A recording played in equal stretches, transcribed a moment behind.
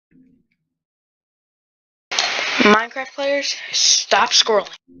Minecraft players, stop scrolling.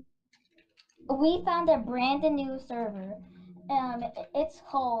 We found a brand new server. It's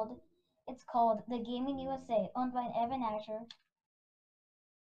called the Gaming USA, owned by Evan Asher.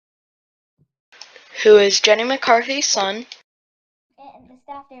 Who is Jenny McCarthy's son. And the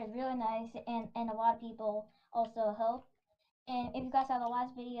staff there is really nice, and a lot of people also help. And if you guys saw the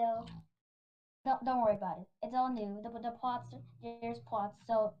last video, don't worry about it. It's all new. The plots, there's plots,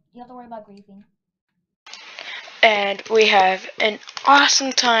 so you don't have to worry about griefing. And we have an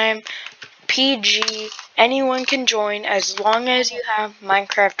awesome time. PG. Anyone can join as long as you have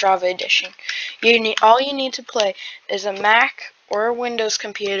Minecraft Java Edition. All you need to play is a Mac or a Windows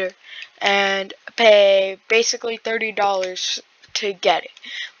computer and pay basically $30 to get it.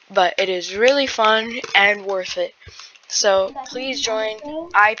 But it is really fun and worth it. So please join.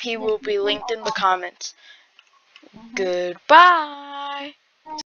 IP will be linked in the comments. Goodbye.